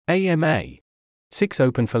AMA. 6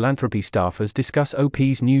 Open Philanthropy staffers discuss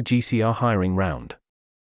OP's new GCR hiring round.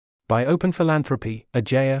 By Open Philanthropy,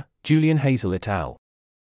 Ajeya, JulianHazell et al.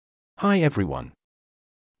 Hi everyone.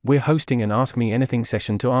 We're hosting an Ask Me Anything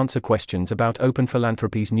session to answer questions about Open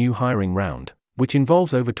Philanthropy's new hiring round, which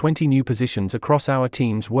involves over 20 new positions across our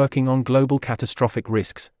teams working on global catastrophic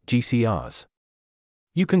risks, GCRs.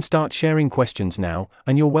 You can start sharing questions now,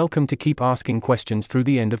 and you're welcome to keep asking questions through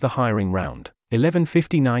the end of the hiring round,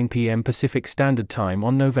 11:59 p.m. Pacific Standard Time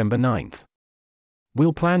on November 9th.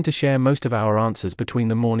 We'll plan to share most of our answers between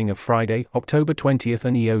the morning of Friday, October 20th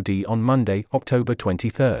and EOD on Monday, October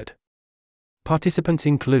 23rd. Participants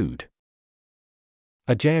include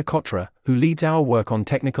Ajeya, who leads our work on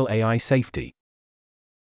technical AI safety.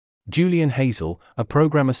 JulianHazell, a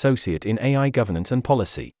program associate in AI governance and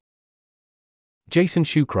policy.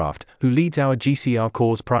 Schukraft, who leads our GCR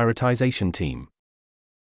cause prioritization team.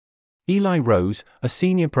 Eli Rose, a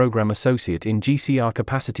senior program associate in GCR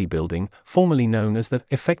capacity building, formerly known as the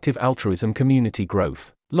Effective Altruism Community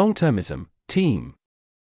Growth, Long-Termism, team.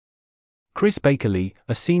 Chris Bakerlee,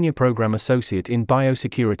 a senior program associate in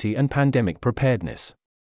biosecurity and pandemic preparedness.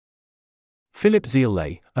 Philip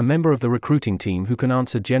Ziele, a member of the recruiting team who can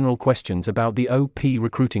answer general questions about the OP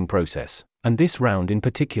recruiting process, and this round in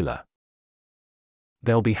particular.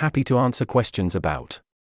 They'll be happy to answer questions about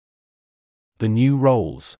the new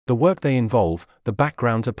roles, the work they involve, the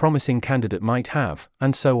backgrounds a promising candidate might have,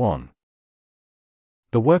 and so on.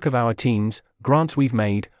 The work of our teams, grants we've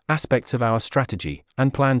made, aspects of our strategy,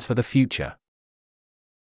 and plans for the future.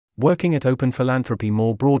 Working at Open Philanthropy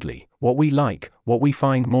more broadly, what we like, what we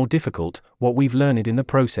find more difficult, what we've learned in the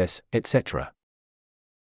process, etc.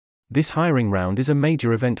 This hiring round is a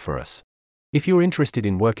major event for us. If you're interested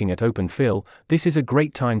in working at Open Phil, this is a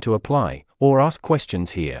great time to apply, or ask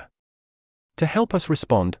questions here. To help us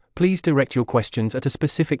respond, please direct your questions at a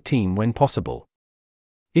specific team when possible.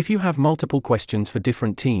 If you have multiple questions for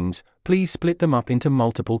different teams, please split them up into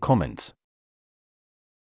multiple comments.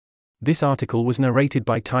 This article was narrated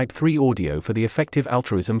by Type 3 Audio for the Effective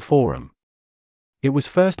Altruism Forum. It was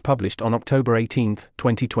first published on October 18,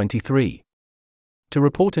 2023. To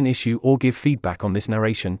report an issue or give feedback on this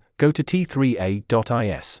narration, go to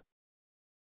t3a.is.